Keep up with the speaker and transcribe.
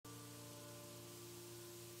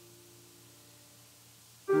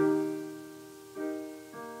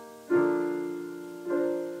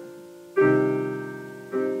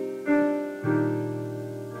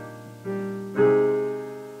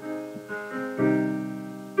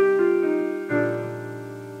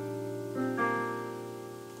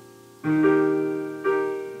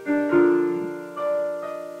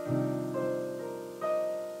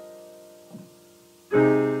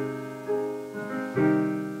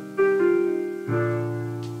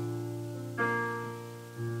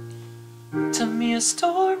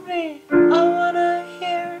restore me, I wanna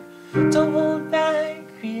hear. Don't hold back,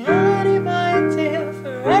 reality my dear.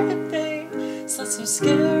 For everything, it's not so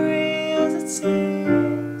scary as it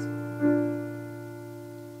seems.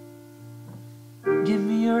 Give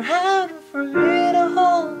me your hand for me to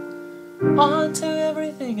hold on to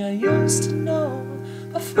everything I used to know.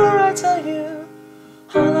 Before I tell you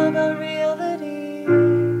all about reality,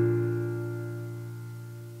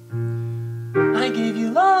 I gave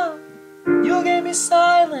you love, you gave me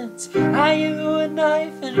silence. I gave you a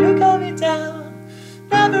knife and you cut me down.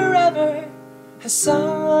 Never ever has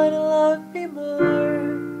someone loved me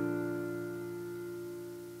more.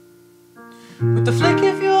 With the flick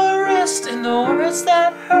of your wrist and the words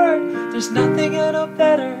that hurt, there's nothing I know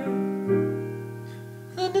better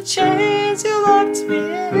than the chains you locked me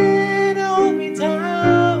in to hold me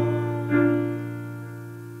down.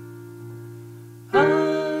 I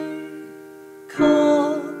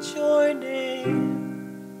called your name,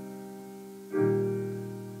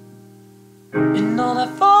 and all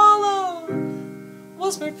that followed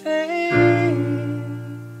was my pain.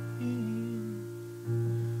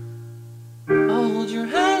 I'll hold your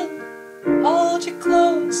hand, I'll hold you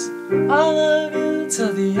close, I'll love you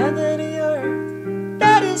till the end of the earth.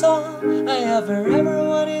 That is all I ever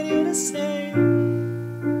wanted you to say.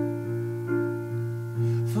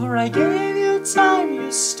 For I gave you time,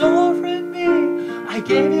 you stole from me. I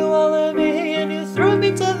gave you all of me and you threw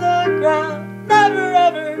me to the ground. Never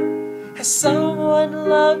ever has someone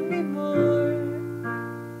loved me more.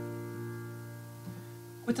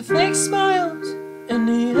 With the fake smiles and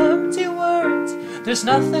the empty words, there's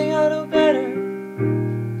nothing I know better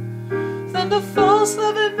than the false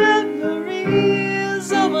living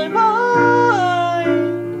memories of my mind.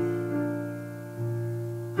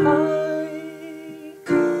 I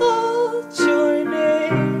called your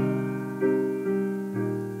name.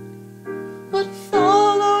 What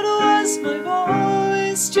followed was my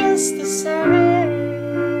voice just the same.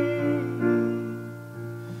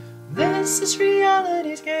 This is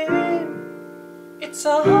reality's game. It's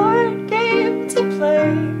a hard game to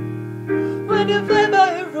play. When you play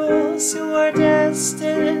by your rules, you are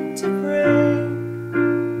destined to break.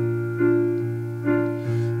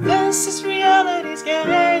 This is reality's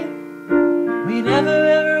game. We never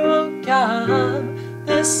ever woke up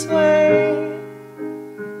this way.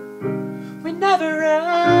 We never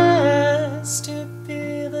asked to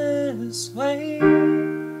be this way.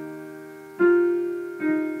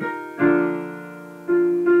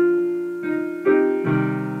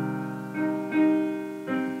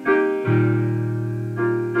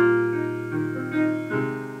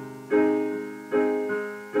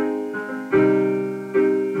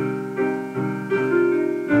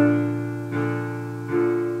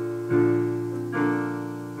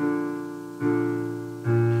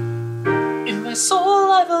 In my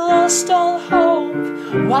soul I've lost all hope.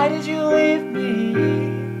 Why did you leave me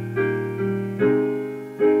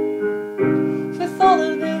with all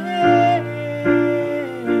of this?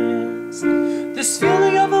 This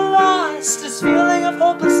feeling of a loss, this feeling of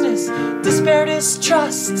hopelessness, despair,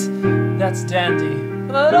 distrust. That's dandy,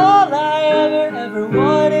 but all I ever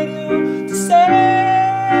wanted you to say.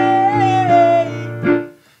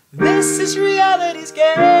 This is reality's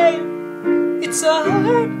game. It's a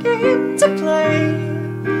hard game to play.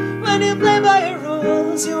 When you play by your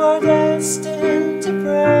rules, you are destined to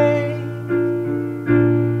break.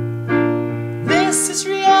 This is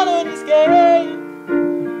reality's game.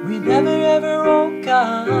 We never ever woke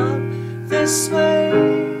up this way.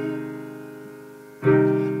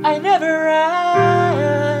 I never